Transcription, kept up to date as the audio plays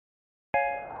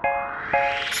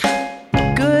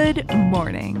Good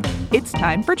morning. It's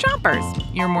time for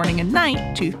Chompers, your morning and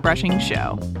night toothbrushing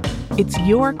show. It's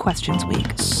your questions week,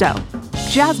 so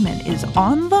Jasmine is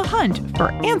on the hunt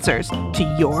for answers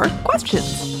to your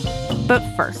questions. But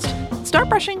first, start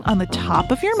brushing on the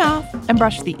top of your mouth and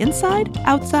brush the inside,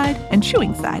 outside, and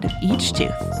chewing side of each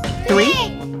tooth. 3,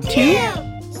 2,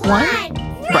 1,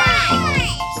 brush.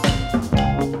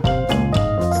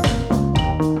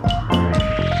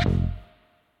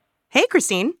 Hey,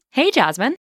 Christine. Hey,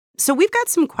 Jasmine. So we've got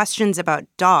some questions about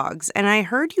dogs, and I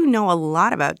heard you know a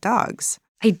lot about dogs.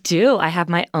 I do. I have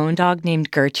my own dog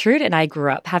named Gertrude, and I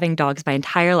grew up having dogs my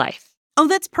entire life. Oh,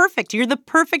 that's perfect. You're the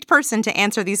perfect person to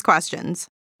answer these questions.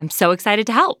 I'm so excited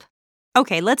to help.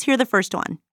 Okay, let's hear the first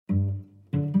one.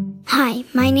 Hi,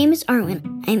 my name is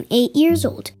Arwen. I'm 8 years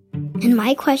old. And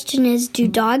my question is, do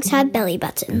dogs have belly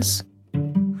buttons?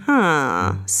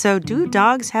 So do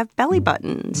dogs have belly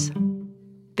buttons?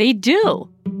 They do.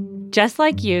 Just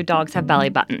like you, dogs have belly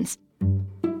buttons.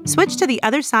 Switch to the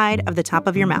other side of the top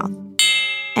of your mouth.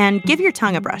 And give your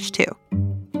tongue a brush, too.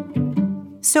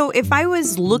 So if I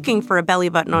was looking for a belly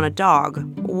button on a dog,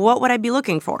 what would I be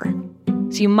looking for?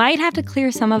 So you might have to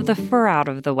clear some of the fur out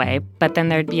of the way, but then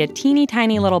there'd be a teeny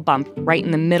tiny little bump right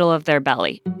in the middle of their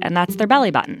belly, and that's their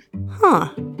belly button.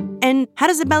 And how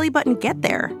does a belly button get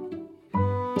there?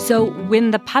 So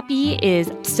when the puppy is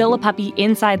still a puppy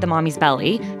inside the mommy's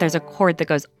belly, there's a cord that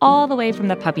goes all the way from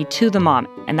the puppy to the mom,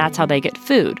 and that's how they get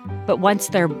food. But once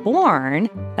they're born,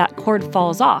 that cord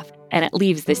falls off, and it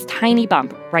leaves this tiny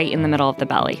bump right in the middle of the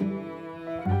belly.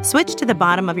 Switch to the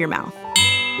bottom of your mouth.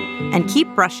 And keep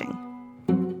brushing.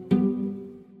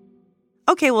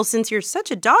 Okay, well, since you're such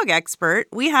a dog expert,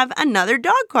 we have another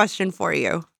dog question for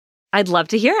you. I'd love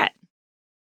to hear it.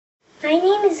 My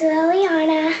name is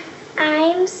Liliana.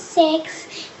 I'm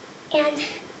 6, and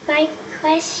my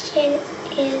question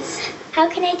is, how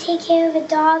can I take care of a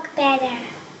dog better?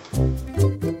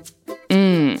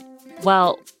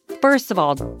 Well, first of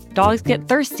all, dogs get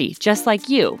thirsty, just like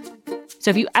you.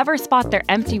 So if you ever spot their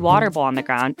empty water bowl on the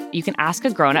ground, you can ask a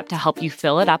grown-up to help you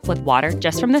fill it up with water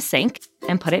just from the sink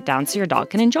and put it down so your dog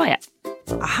can enjoy it.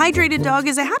 A hydrated dog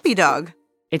is a happy dog.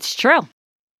 It's true.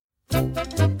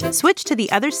 Switch to the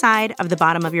other side of the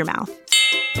bottom of your mouth.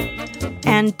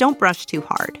 And don't brush too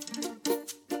hard.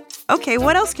 Okay,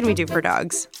 what else can we do for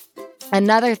dogs?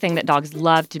 Another thing that dogs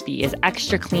love to be is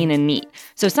extra clean and neat.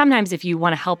 So sometimes if you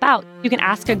want to help out, you can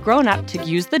ask a grown-up to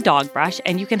use the dog brush,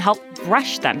 and you can help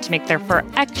brush them to make their fur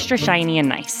extra shiny and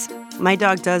nice. My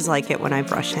dog does like it when I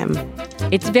brush him.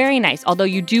 It's very nice, although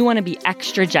you do want to be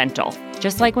extra gentle.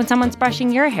 Just like when someone's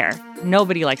brushing your hair.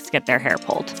 Nobody likes to get their hair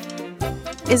pulled.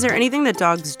 Is there anything that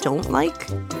dogs don't like?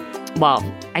 Well,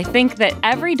 I think that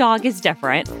every dog is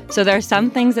different, so there are some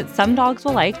things that some dogs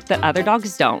will like that other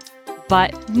dogs don't.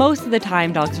 But most of the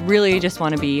time, dogs really just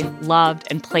want to be loved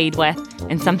and played with,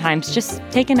 and sometimes just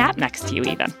take a nap next to you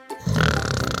even.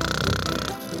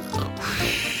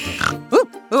 Ooh,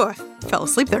 I fell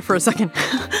asleep there for a second.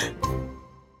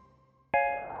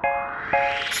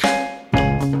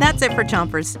 That's it for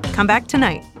Chompers. Come back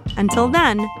tonight. Until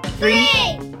then, 3,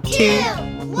 2,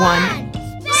 1,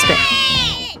 spit.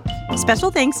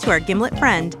 Special thanks to our Gimlet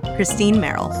friend, Christine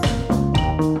Merrill.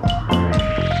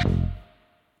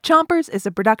 Chompers is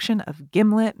a production of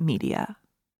Gimlet Media.